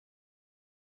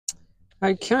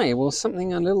Okay, well,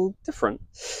 something a little different.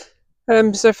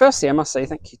 So firstly, I must say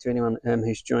thank you to anyone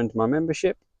who's joined my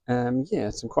membership.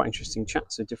 Yeah, some quite interesting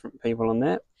chats with different people on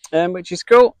there, which is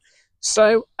cool.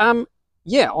 So,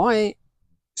 yeah, I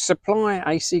supply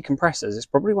AC compressors. It's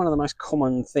probably one of the most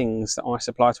common things that I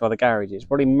supply to other garages.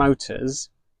 Probably motors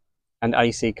and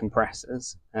AC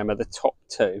compressors are the top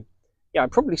two. Yeah, I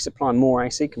probably supply more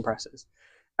AC compressors,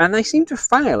 and they seem to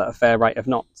fail at a fair rate of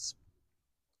knots.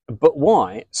 But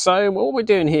why? So what we're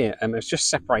doing here is just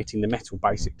separating the metal,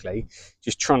 basically,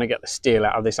 just trying to get the steel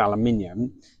out of this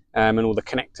aluminium and all the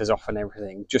connectors off and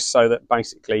everything, just so that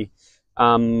basically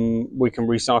we can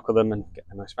recycle them and get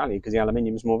the most value because the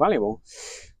aluminium is more valuable.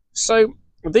 So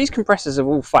these compressors have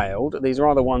all failed. These are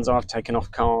either ones I've taken off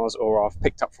cars or I've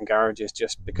picked up from garages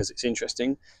just because it's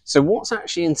interesting. So what's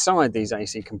actually inside these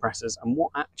AC compressors and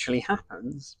what actually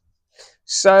happens?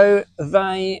 So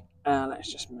they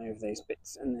let's just move these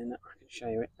bits and then I can show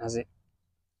you it as it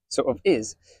sort of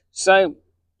is. So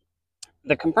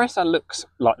the compressor looks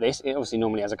like this. It obviously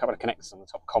normally has a couple of connectors on the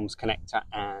top, comms connector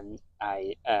and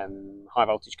a high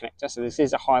voltage connector. So this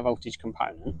is a high voltage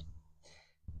component.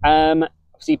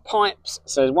 Obviously pipes,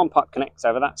 so there's one pipe connects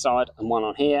over that side and one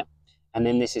on here. And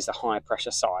then this is the high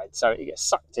pressure side. So it gets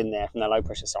sucked in there from the low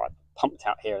pressure side, pumped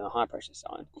out here on the high pressure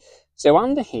side. So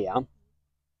under here,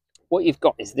 what you've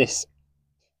got is this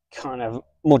kind of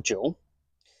module.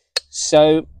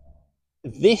 So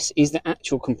this is the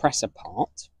actual compressor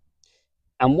part,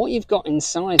 and what you've got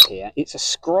inside here, it's a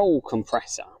scroll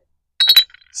compressor.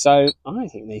 So I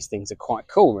think these things are quite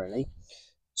cool, really.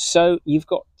 So you've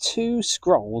got two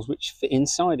scrolls which fit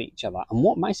inside each other, and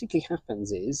what basically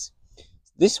happens is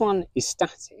this one is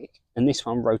static and this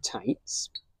one rotates.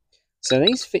 So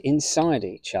these fit inside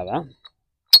each other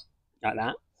like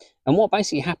that, and what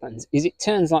basically happens is it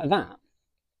turns like that.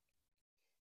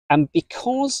 And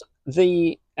because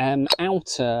the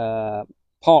outer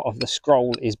part of the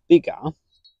scroll is bigger,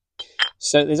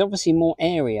 so there's obviously more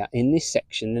area in this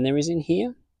section than there is in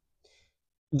here.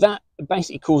 That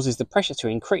basically causes the pressure to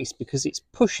increase because it's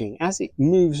pushing, as it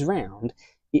moves around,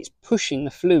 it's pushing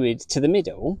the fluid to the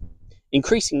middle,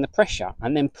 increasing the pressure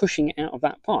and then pushing it out of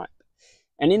that pipe.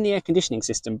 And in the air conditioning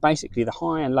system, basically the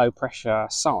high and low pressure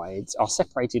sides are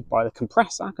separated by the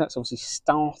compressor. That's obviously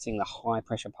starting the high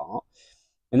pressure part.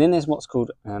 And then there's what's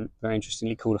called, very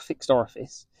interestingly, called a fixed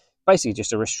orifice. Basically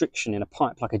just a restriction in a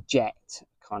pipe, like a jet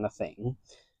kind of thing.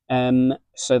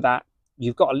 So that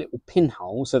you've got a little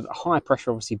pinhole, so that the high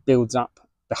pressure obviously builds up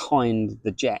behind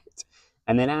the jet.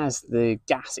 And then as the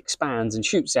gas expands and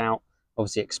shoots out,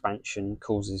 obviously expansion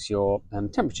causes your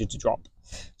temperature to drop.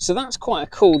 So that's quite a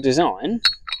cool design.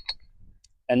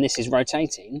 And this is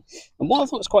rotating. And what I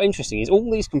thought was quite interesting is all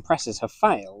these compressors have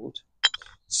failed.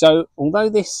 So although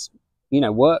this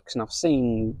works, and I've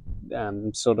seen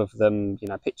sort of them,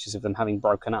 pictures of them having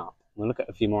broken up. We'll look at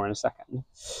a few more in a second.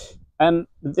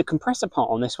 The compressor part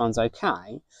on this one's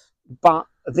okay, but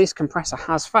this compressor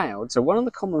has failed. So one of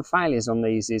the common failures on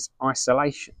these is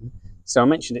isolation. So I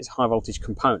mentioned it's a high voltage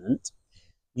component.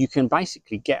 You can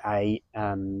basically get a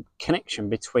connection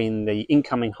between the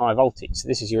incoming high voltage. So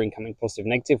this is your incoming positive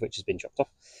negative, which has been chopped off.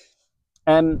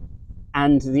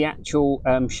 And the actual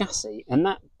chassis. And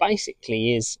that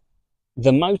basically is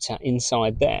the motor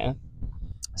inside there.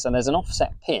 So there's an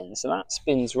offset pin, so that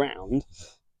spins round.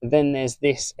 Then there's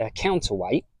this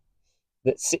counterweight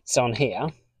that sits on here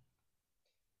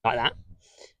like that,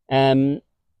 and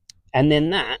then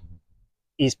that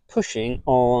is pushing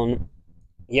on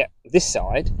this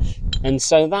side, and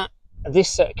so that this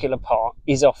circular part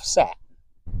is offset.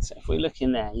 So if we look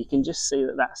in there, you can just see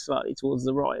that that's slightly towards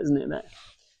the right, isn't it, there?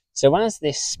 So as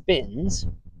this spins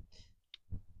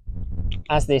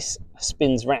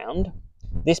round,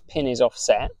 this pin is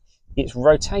offset, it's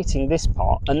rotating this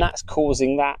part, and that's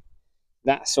causing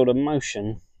that sort of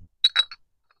motion.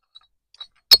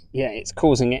 Yeah, it's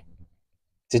causing it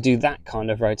to do that kind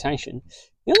of rotation.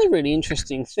 The other really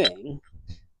interesting thing,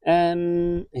 at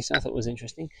least I thought was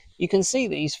interesting, you can see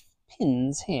these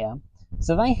pins here.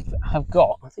 So they have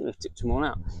got, I think we've tipped them all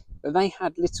out, but they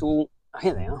had little,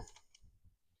 here they are.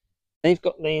 They've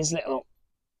got these little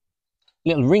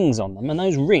rings on them, and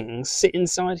those rings sit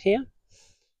inside here.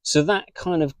 So that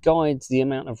kind of guides the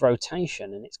amount of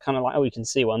rotation, and it's kind of like, oh, you can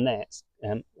see one there. It's,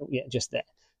 just there.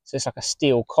 So it's like a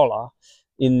steel collar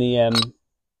in the,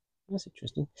 that's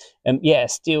interesting. A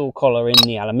steel collar in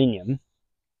the aluminium.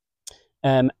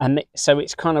 So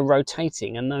it's kind of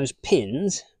rotating, and those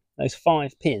pins, those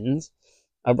 5 pins,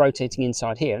 are rotating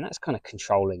inside here, and that's kind of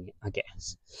controlling it, I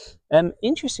guess.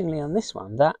 Interestingly on this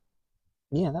one, that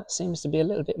seems to be a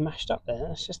little bit mashed up there.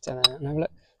 Let's just have a look.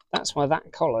 That's why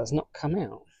that collar's not come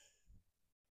out.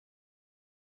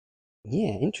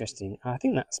 Yeah, interesting. I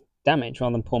think that's damage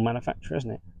rather than poor manufacture,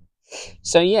 isn't it?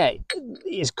 So yeah,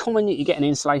 it's common that you get an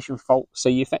insulation fault. So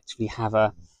you effectively have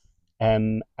a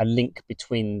link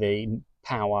between the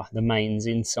power, the mains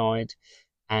inside,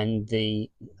 and the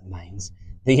mains,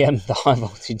 the high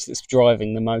voltage that's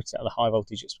driving the motor, the high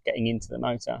voltage that's getting into the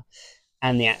motor,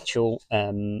 and the actual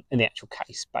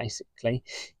case, basically.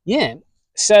 Yeah.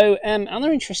 So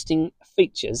other interesting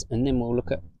features, and then we'll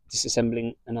look at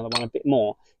disassembling another one a bit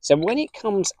more. So when it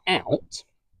comes out,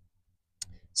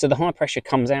 so the high pressure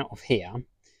comes out of here.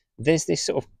 There's this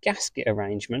sort of gasket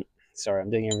arrangement. Sorry, I'm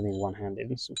doing everything one-handed.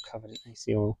 I'm sort of covered in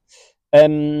AC oil.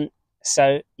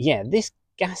 So yeah, this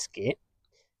gasket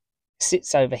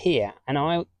sits over here, and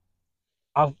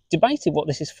I've debated what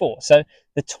this is for. So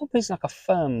the top is like a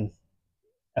firm,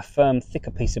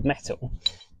 thicker piece of metal,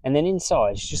 and then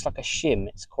inside it's just like a shim.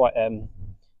 It's quite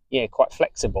yeah, quite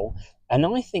flexible, and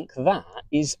I think that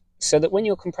is so that when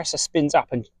your compressor spins up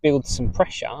and builds some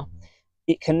pressure,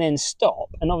 it can then stop.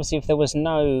 And obviously, if there was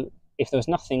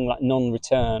nothing like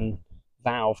non-return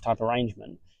valve type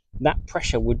arrangement, that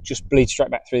pressure would just bleed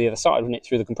straight back through the other side, wouldn't it,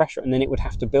 through the compressor, and then it would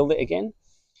have to build it again.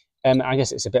 I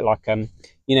guess it's a bit like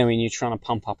you know, when you're trying to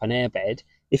pump up an airbed,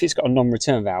 if it's got a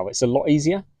non-return valve, it's a lot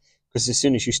easier because as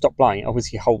soon as you stop blowing, it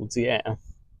obviously holds the air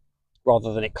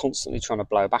rather than it constantly trying to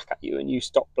blow back at you, and you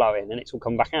stop blowing and it's all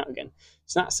come back out again.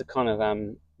 So that's the kind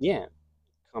of yeah,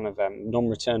 kind of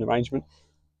non-return arrangement.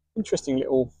 Interesting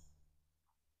little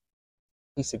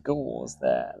piece of gauze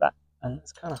there. That, and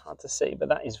it's kind of hard to see, but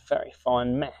that is very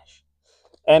fine mesh.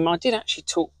 I did actually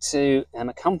talk to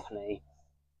a company,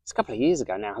 it's a couple of years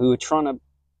ago now, who were trying to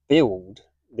build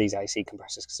these AC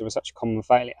compressors because there was such a common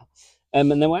failure.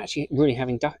 And they were actually really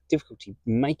having difficulty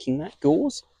making that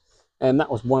gauze. And that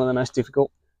was one of the most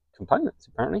difficult components,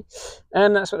 apparently.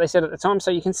 And that's what they said at the time.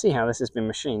 So you can see how this has been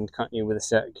machined, can't you, with a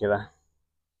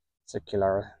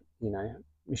circular, you know,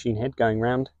 machine head going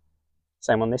round.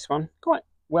 Same on this one. Quite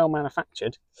well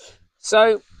manufactured.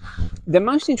 So the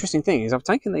most interesting thing is I've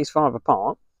taken these 5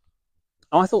 apart.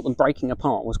 I thought them breaking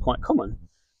apart was quite common,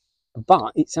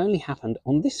 but it's only happened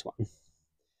on this one.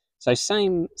 So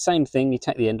same thing, you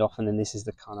take the end off, and then this is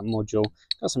the kind of module.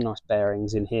 Got some nice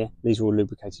bearings in here. These are all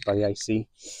lubricated by the AC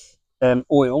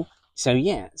oil. So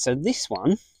yeah, so this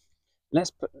one, let's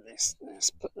put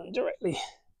them directly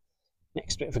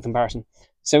next to it for comparison.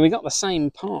 So we got the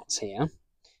same parts here,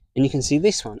 and you can see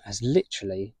this one has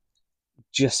literally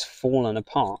just fallen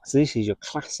apart. So this is your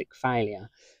classic failure.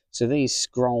 So these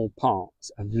scroll parts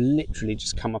have literally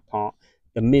just come apart.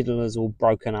 The middle is all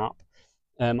broken up.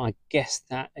 I guess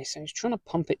that so it's trying to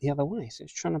pump it the other way. So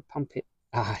it's trying to pump it.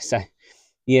 So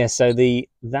yeah, so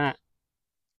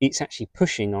it's actually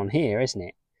pushing on here, isn't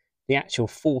it? The actual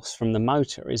force from the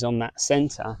motor is on that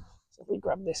center. So if we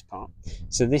grab this part,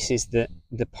 so this is the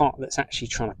part that's actually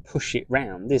trying to push it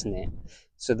round, isn't it?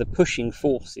 So the pushing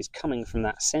force is coming from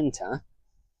that center.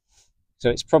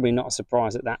 So it's probably not a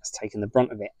surprise that that's taken the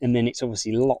brunt of it, and then it's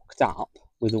obviously locked up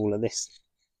with all of this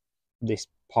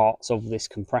parts of this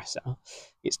compressor.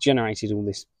 It's generated all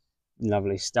this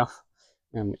lovely stuff,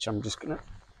 which I'm just gonna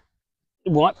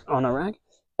wipe on a rag.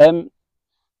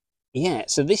 Yeah,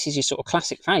 so this is your sort of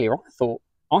classic failure. I thought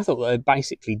that they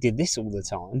basically did this all the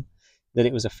time, that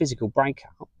it was a physical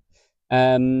breakup.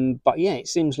 But yeah, it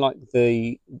seems like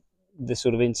the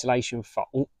sort of insulation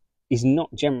fault is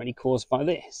not generally caused by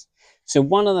this. So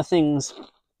one of the things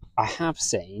I have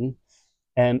seen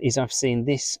is I've seen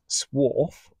this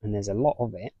swarf, and there's a lot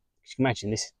of it. You can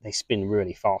imagine this, they spin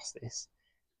really fast. It's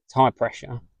high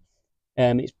pressure.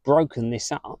 It's broken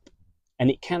this up, and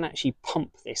it can actually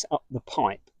pump this up the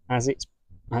pipe as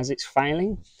it's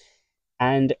failing.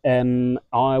 And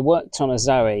I worked on a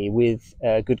Zoe with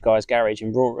Good Guys Garage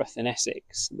in Rawreth in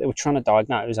Essex. They were trying to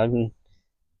diagnose. I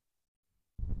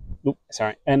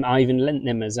even lent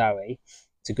them a Zoe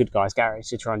to Good Guys Garage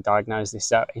to try and diagnose this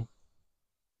Zoe.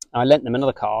 I lent them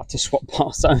another car to swap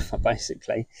parts over,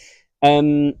 basically.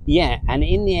 Yeah, and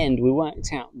in the end, we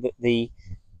worked out that the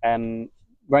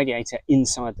radiator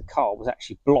inside the car was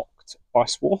actually blocked by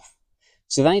swarf.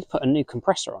 So they'd put a new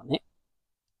compressor on it,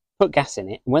 put gas in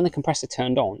it, and when the compressor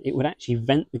turned on, it would actually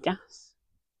vent the gas.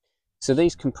 So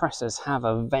these compressors have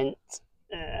a vent.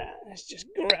 Let's just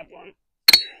grab one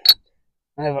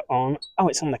over on. Oh,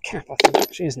 it's on the cap, I think,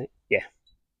 actually, isn't it? Yeah.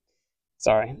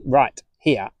 Sorry. Right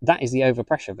here, that is the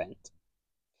overpressure vent,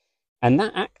 and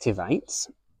that activates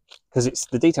because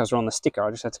the details are on the sticker.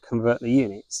 I just had to convert the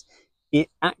units. It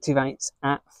activates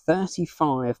at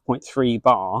 35.3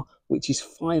 bar, which is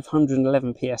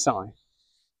 511 psi,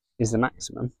 is the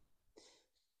maximum.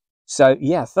 So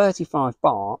yeah, 35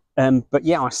 bar. But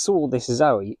yeah, I saw this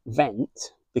Zoe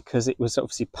vent because it was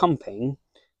obviously pumping,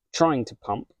 trying to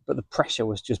pump, but the pressure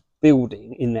was just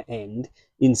building in the end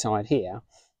inside here,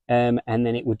 and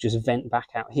then it would just vent back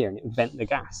out here and it would vent the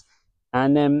gas.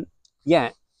 And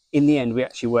yeah, in the end we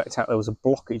actually worked out there was a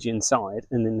blockage inside,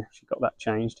 and then she got that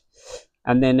changed,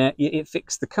 and then it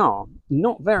fixed the car.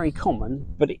 Not very common,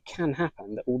 but it can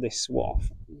happen that all this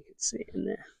swath, you can see it in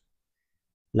there,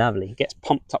 lovely, gets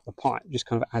pumped up the pipe just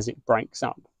kind of as it breaks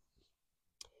up.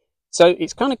 So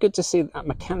it's kind of good to see that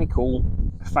mechanical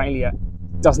failure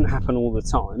doesn't happen all the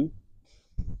time,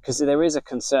 because there is a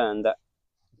concern that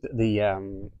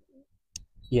the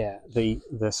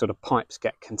sort of pipes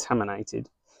get contaminated.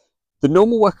 The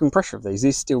normal working pressure of these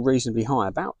is still reasonably high,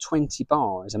 about 20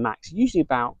 bar is a max, usually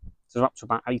about sort of up to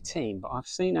about 18. But I've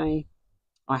seen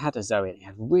I had a Zoe and it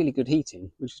had really good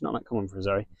heating, which is not that common for a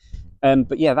Zoe.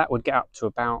 But yeah, that would get up to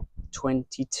about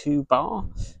 22 bar,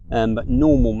 but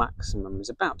normal maximum is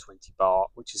about 20 bar,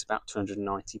 which is about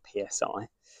 290 psi.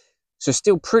 So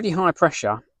still pretty high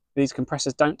pressure. These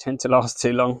compressors don't tend to last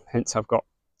too long, hence I've got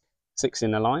 6 in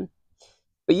the line.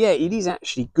 But yeah, it is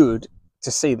actually good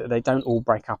to see that they don't all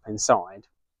break up inside.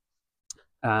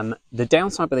 The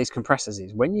downside of these compressors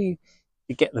is when you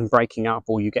get them breaking up,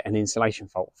 or you get an insulation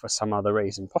fault for some other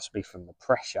reason, possibly from the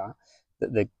pressure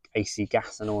that the AC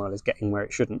gas and oil is getting where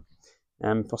it shouldn't,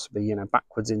 possibly, you know,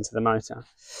 backwards into the motor.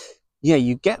 Yeah,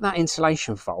 you get that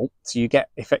insulation fault, so you get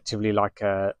effectively like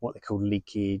what they call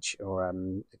leakage, or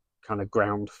kind of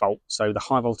ground fault. So the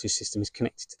high voltage system is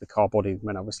connected to the car body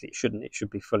when obviously it shouldn't. It should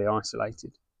be fully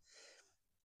isolated,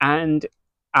 and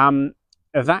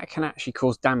that can actually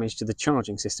cause damage to the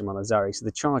charging system on a Zoe. So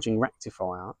the charging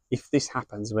rectifier, if this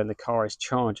happens when the car is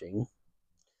charging,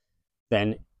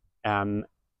 then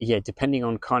yeah, depending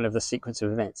on kind of the sequence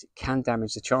of events, it can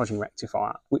damage the charging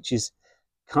rectifier, which is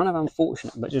kind of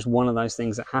unfortunate, but just one of those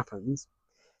things that happens.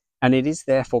 And it is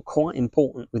therefore quite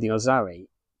important with your Zoe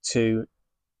to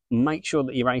make sure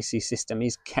that your AC system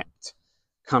is kept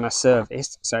kind of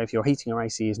serviced. So if your heating or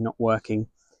AC is not working,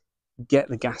 get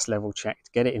the gas level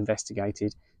checked, get it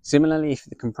investigated. Similarly, if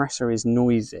the compressor is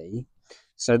noisy,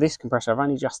 so this compressor I've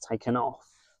only just taken off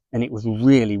and it was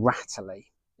really rattly,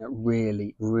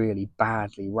 really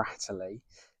badly rattly.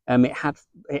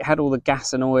 It had all the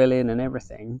gas and oil in and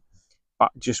everything,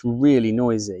 but just really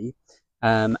noisy.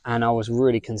 And I was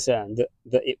really concerned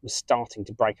that it was starting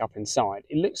to break up inside.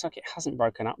 It looks like it hasn't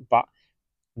broken up, but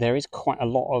there is quite a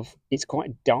lot of, it's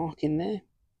quite dark in there.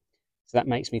 So that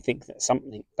makes me think that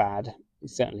something bad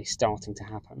is certainly starting to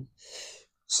happen.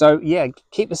 So yeah,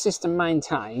 keep the system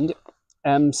maintained.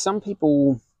 Some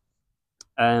people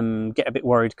get a bit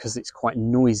worried because it's quite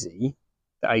noisy,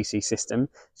 the AC system.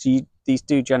 So these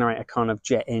do generate a kind of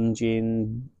jet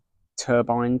engine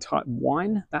turbine type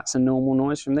whine. That's a normal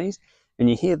noise from these, and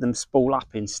you hear them spool up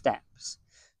in steps.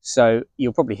 So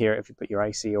you'll probably hear it if you put your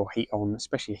AC or heat on,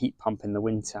 especially a heat pump in the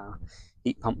winter,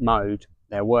 heat pump mode.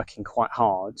 They're working quite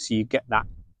hard, so you get that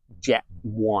jet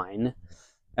whine.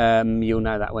 You'll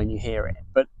know that when you hear it,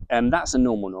 but that's a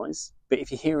normal noise. But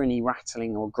if you hear any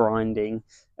rattling or grinding,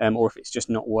 or if it's just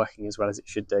not working as well as it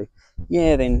should do,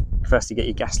 yeah, then firstly get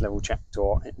your gas level checked,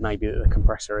 or it may be that the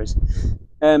compressor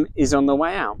is on the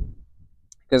way out.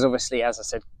 Because obviously, as I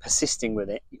said, persisting with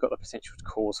it, you've got the potential to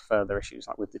cause further issues,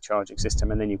 like with the charging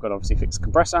system, and then you've got to obviously fix the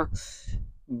compressor,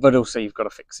 but also you've got to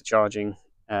fix the charging.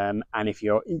 And if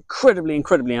you're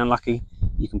incredibly unlucky,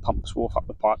 you can pump swath up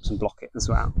the pipes and block it as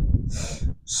well.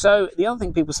 So the other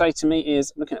thing people say to me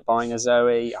is, looking at buying a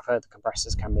Zoe, I've heard the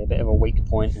compressors can be a bit of a weak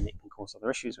point and it can cause other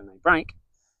issues when they break.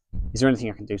 Is there anything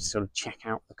I can do to sort of check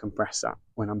out the compressor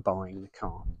when I'm buying the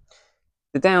car?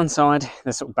 The downside,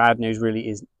 the sort of bad news really,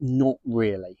 is not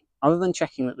really. Other than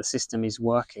checking that the system is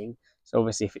working, so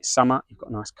obviously if it's summer, you've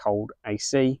got nice cold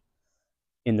AC.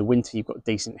 In the winter, you've got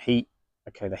decent heat.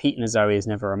 Okay, the heat in a Zoe is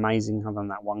never amazing, other than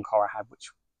that one car I had,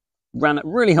 which ran at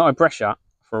really high pressure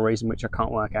for a reason which I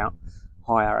can't work out.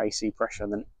 Higher AC pressure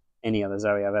than any other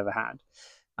Zoe I've ever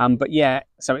had. But yeah,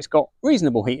 so it's got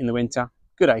reasonable heat in the winter,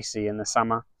 good AC in the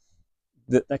summer.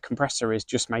 The compressor is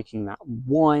just making that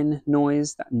whine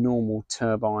noise, that normal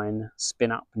turbine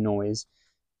spin-up noise.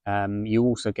 You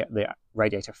also get the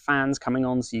radiator fans coming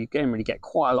on, so you generally get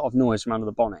quite a lot of noise from under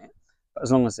the bonnet. But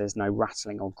as long as there's no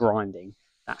rattling or grinding,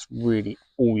 that's really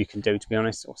all you can do, to be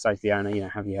honest. Or say to the owner, you know,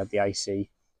 have you had the AC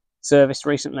serviced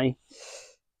recently?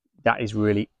 That is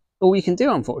really all you can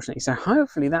do, unfortunately. So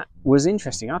hopefully that was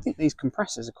interesting. I think these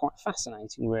compressors are quite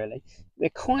fascinating, really. They're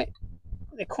quite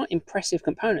impressive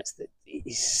components. That it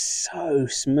is so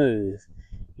smooth,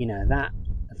 you know,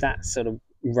 that sort of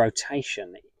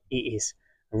rotation. It is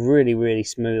a really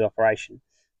smooth operation.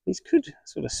 These could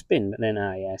sort of spin, but then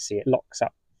yeah, see, it locks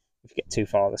up If you get too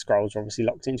far, the scrolls are obviously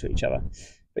locked into each other.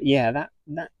 But yeah, that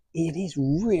it is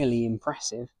really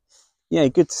impressive. Yeah,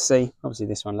 good to see. Obviously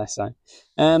this one less so.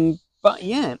 But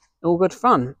yeah, all good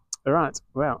fun. All right,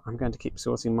 well, I'm going to keep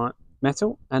sorting my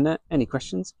metal, and any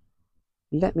questions,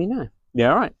 let me know.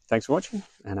 Yeah, all right. Thanks for watching,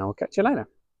 and I will catch you later.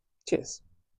 Cheers.